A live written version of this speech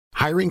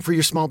Hiring for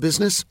your small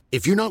business?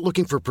 If you're not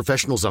looking for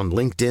professionals on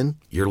LinkedIn,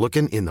 you're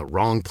looking in the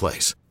wrong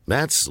place.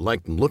 That's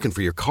like looking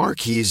for your car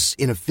keys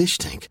in a fish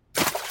tank.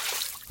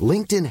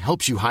 LinkedIn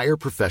helps you hire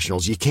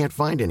professionals you can't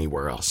find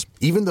anywhere else,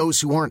 even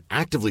those who aren't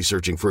actively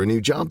searching for a new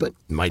job but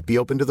might be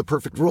open to the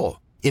perfect role.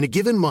 In a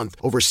given month,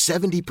 over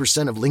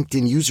 70% of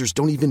LinkedIn users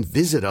don't even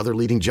visit other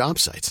leading job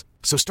sites.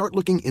 So start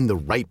looking in the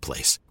right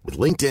place. With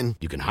LinkedIn,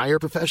 you can hire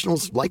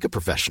professionals like a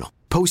professional.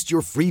 Post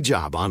your free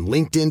job on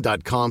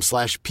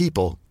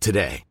linkedin.com/people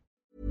today.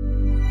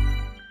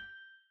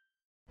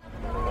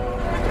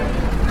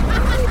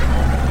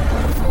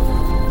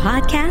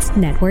 Podcast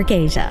Network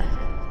Asia.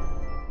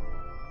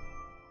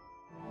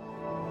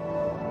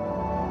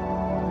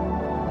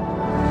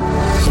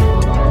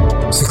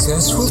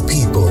 Successful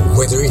people,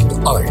 whether in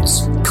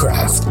arts,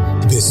 craft,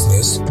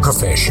 business,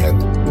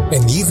 profession,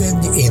 and even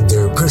in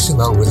their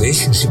personal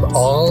relationship,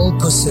 all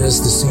possess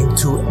the same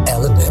two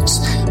elements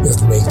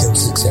that make them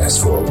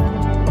successful.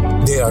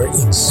 They are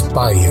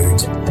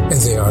inspired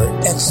and they are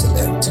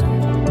excellent.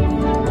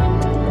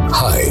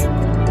 Hi,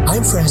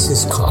 I'm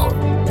Francis Kong,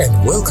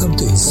 and welcome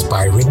to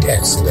Inspiring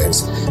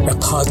Excellence, a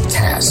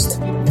podcast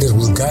that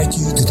will guide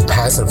you to the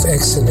path of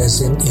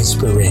excellence and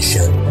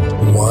inspiration,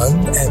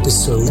 one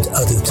episode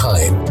at a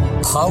time,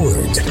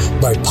 powered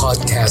by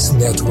Podcast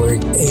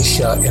Network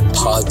Asia and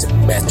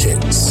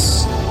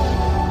Podmetrics.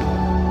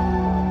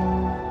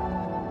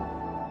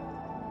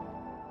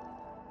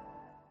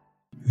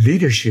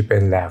 Leadership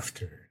and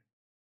Laughter.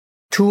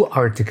 Two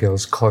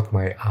articles caught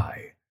my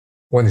eye.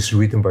 One is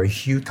written by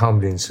Hugh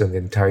Tomlinson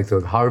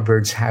entitled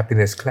Harvard's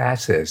Happiness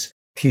Classes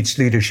Teach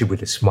Leadership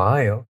with a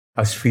Smile,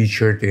 as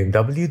featured in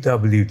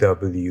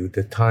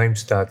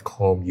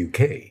www.thetimes.com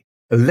UK.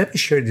 Let me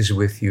share this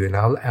with you and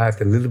I'll add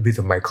a little bit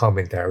of my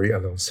commentary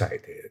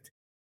alongside it.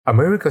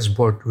 America's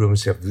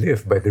boardrooms have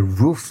lived by the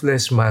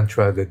ruthless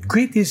mantra that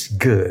greed is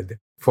good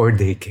for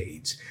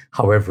decades.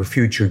 However,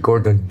 future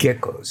Gordon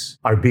Geckos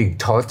are being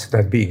taught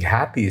that being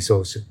happy is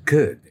also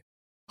good.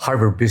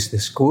 Harvard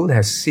Business School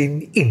has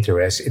seen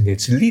interest in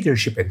its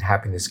leadership and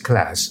happiness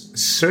class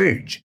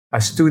surge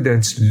as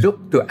students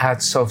look to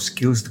add soft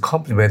skills to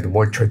complement the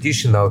more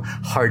traditional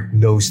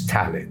hard-nosed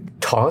talent.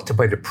 Taught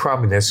by the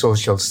prominent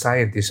social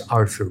scientist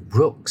Arthur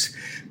Brooks,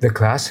 the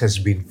class has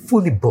been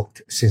fully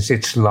booked since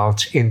its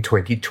launch in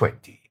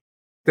 2020.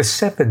 The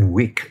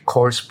 7-week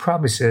course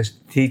promises to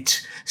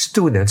teach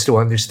students to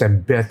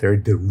understand better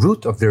the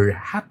root of their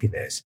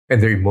happiness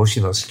and their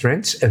emotional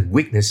strengths and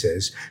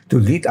weaknesses to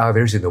lead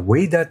others in a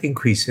way that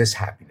increases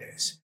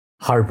happiness.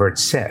 Harvard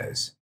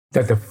says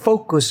that the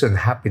focus on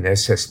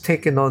happiness has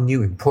taken on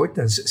new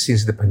importance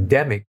since the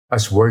pandemic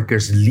as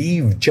workers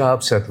leave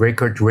jobs at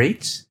record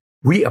rates,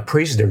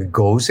 reappraise their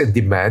goals, and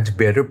demand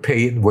better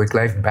pay and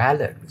work-life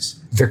balance.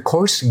 The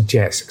course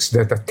suggests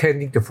that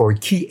attending to 4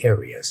 key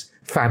areas,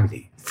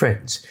 family,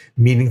 friends,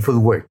 meaningful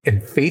work,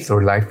 and faith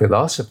or life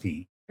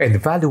philosophy, and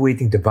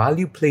evaluating the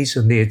value placed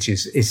on each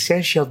is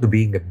essential to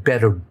being a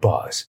better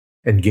boss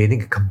and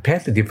gaining a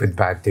competitive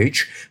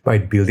advantage by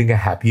building a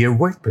happier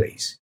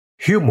workplace.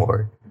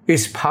 Humor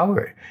is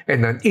power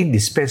and an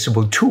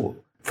indispensable tool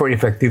for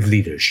effective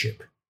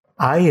leadership.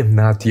 I am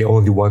not the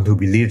only one who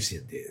believes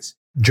in this.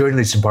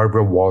 Journalist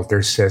Barbara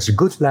Walters says a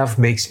good laugh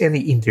makes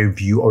any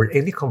interview or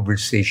any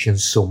conversation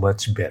so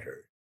much better.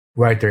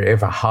 Writer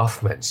Eva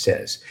Hoffman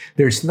says,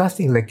 there's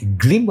nothing like a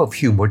gleam of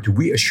humor to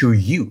reassure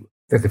you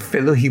that a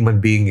fellow human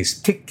being is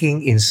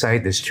ticking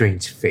inside a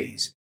strange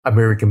face.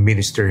 American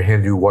minister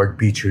Henry Ward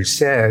Beecher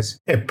says,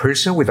 a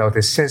person without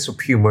a sense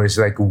of humor is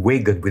like a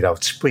wagon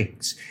without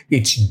springs.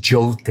 It's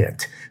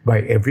jolted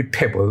by every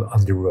pebble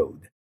on the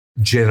road.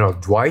 General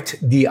Dwight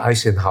D.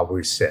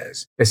 Eisenhower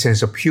says, a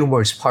sense of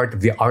humor is part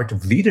of the art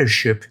of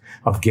leadership,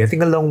 of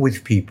getting along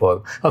with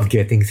people, of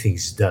getting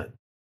things done.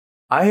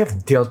 I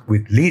have dealt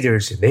with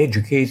leaders and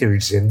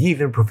educators and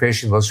even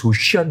professionals who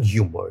shun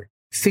humor,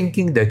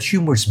 thinking that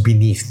humor is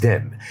beneath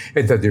them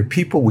and that their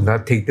people would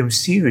not take them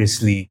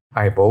seriously.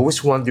 I have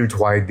always wondered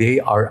why they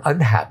are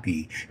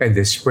unhappy and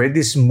they spread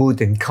this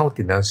mood and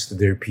countenance to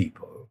their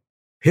people.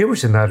 Here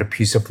is another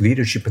piece of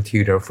leadership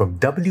material from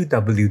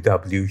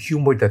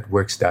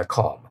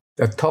www.humor.works.com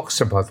that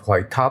talks about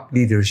why top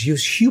leaders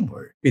use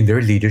humor in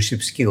their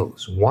leadership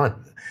skills. 1.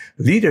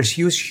 Leaders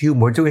use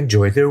humor to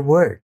enjoy their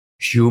work.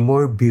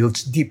 Humor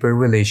builds deeper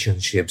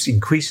relationships,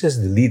 increases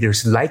the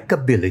leader's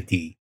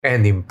likability,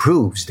 and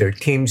improves their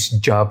team's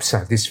job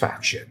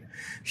satisfaction.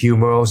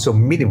 Humor also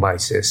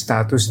minimizes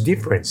status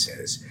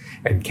differences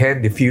and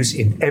can diffuse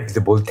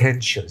inevitable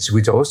tensions,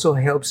 which also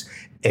helps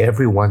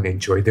everyone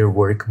enjoy their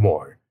work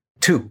more.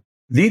 2.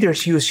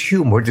 Leaders use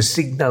humor to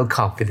signal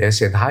confidence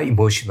and high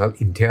emotional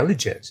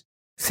intelligence.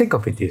 Think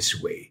of it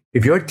this way.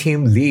 If your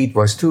team lead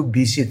was too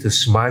busy to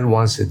smile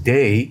once a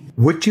day,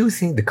 would you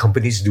think the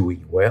company is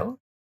doing well?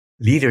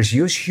 Leaders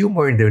use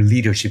humor in their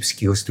leadership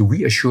skills to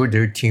reassure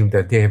their team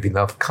that they have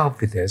enough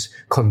confidence,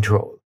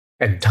 control,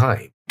 and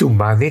time to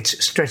manage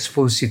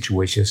stressful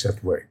situations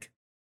at work.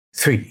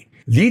 3.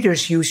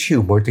 Leaders use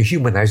humor to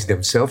humanize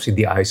themselves in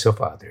the eyes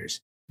of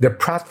others. The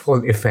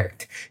pratfall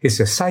effect is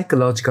a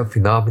psychological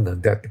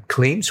phenomenon that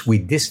claims we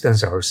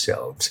distance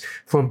ourselves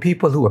from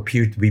people who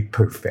appear to be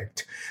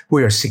perfect.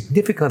 We are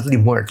significantly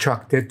more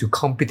attracted to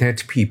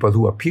competent people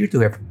who appear to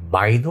have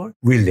minor,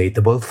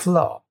 relatable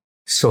flaw.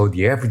 So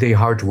the everyday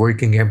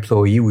hardworking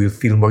employee will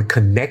feel more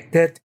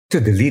connected to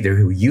the leader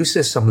who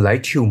uses some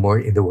light humor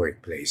in the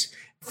workplace.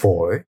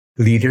 4.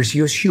 Leaders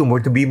use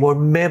humor to be more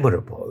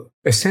memorable.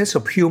 A sense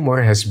of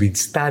humor has been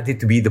studied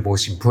to be the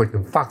most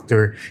important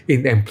factor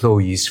in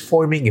employees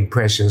forming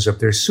impressions of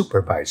their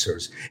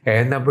supervisors.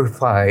 And number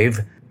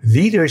 5,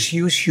 leaders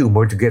use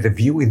humor to get a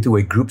view into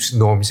a group's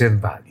norms and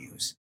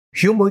values.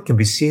 Humor can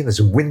be seen as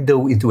a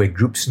window into a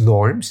group's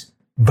norms,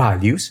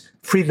 values,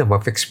 freedom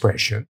of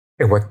expression,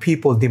 and what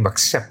people deem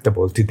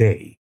acceptable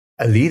today.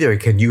 A leader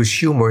can use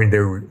humor in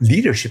their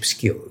leadership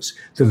skills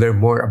to learn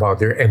more about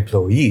their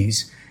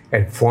employees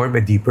and form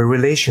a deeper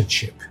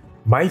relationship.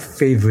 My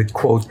favorite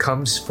quote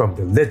comes from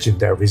the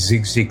legendary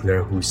Zig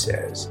Ziglar, who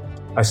says,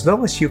 "As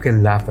long as you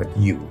can laugh at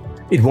you,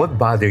 it won't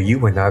bother you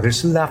when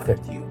others laugh at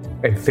you."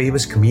 And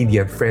famous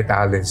comedian Fred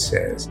Allen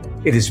says,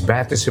 "It is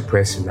bad to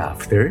suppress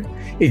laughter.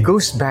 It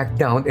goes back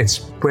down and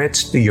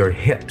spreads to your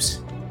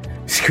hips."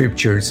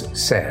 Scriptures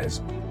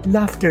says,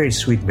 "Laughter is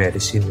sweet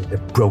medicine when the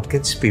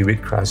broken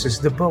spirit crosses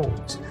the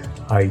bones."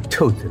 I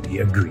totally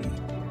agree.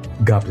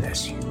 God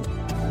bless you.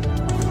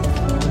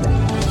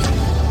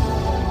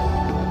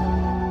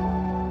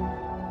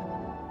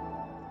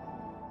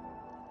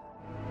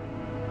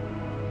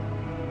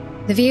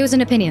 The views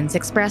and opinions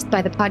expressed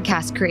by the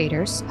podcast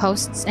creators,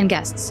 hosts, and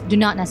guests do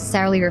not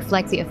necessarily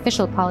reflect the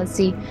official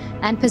policy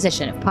and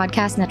position of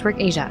Podcast Network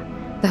Asia,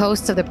 the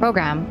hosts of the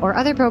program, or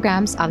other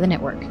programs of the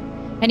network.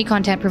 Any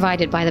content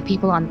provided by the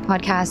people on the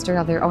podcast are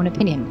of their own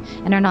opinion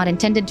and are not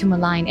intended to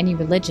malign any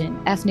religion,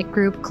 ethnic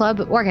group,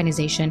 club,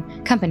 organization,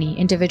 company,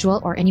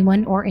 individual, or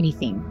anyone or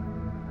anything.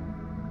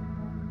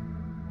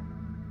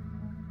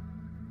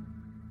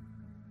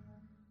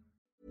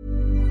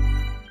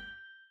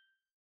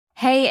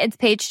 Hey, it's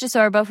Paige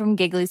DeSorbo from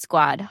Giggly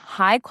Squad.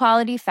 High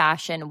quality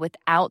fashion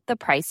without the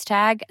price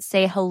tag.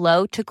 Say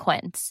hello to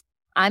Quince.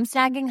 I'm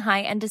snagging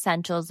high-end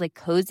essentials like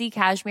cozy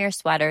cashmere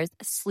sweaters,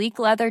 sleek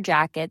leather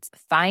jackets,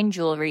 fine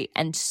jewelry,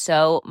 and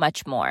so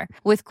much more.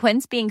 With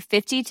Quince being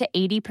 50 to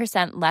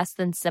 80% less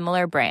than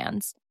similar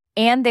brands.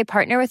 And they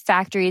partner with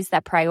factories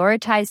that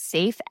prioritize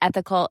safe,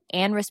 ethical,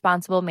 and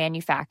responsible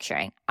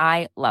manufacturing.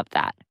 I love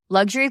that.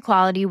 Luxury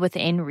quality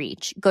within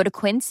reach. Go to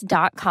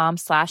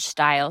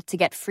quince.com/style to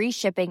get free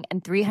shipping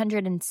and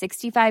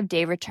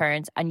 365-day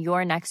returns on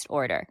your next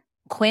order.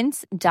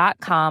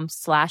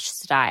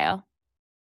 Quince.com/style.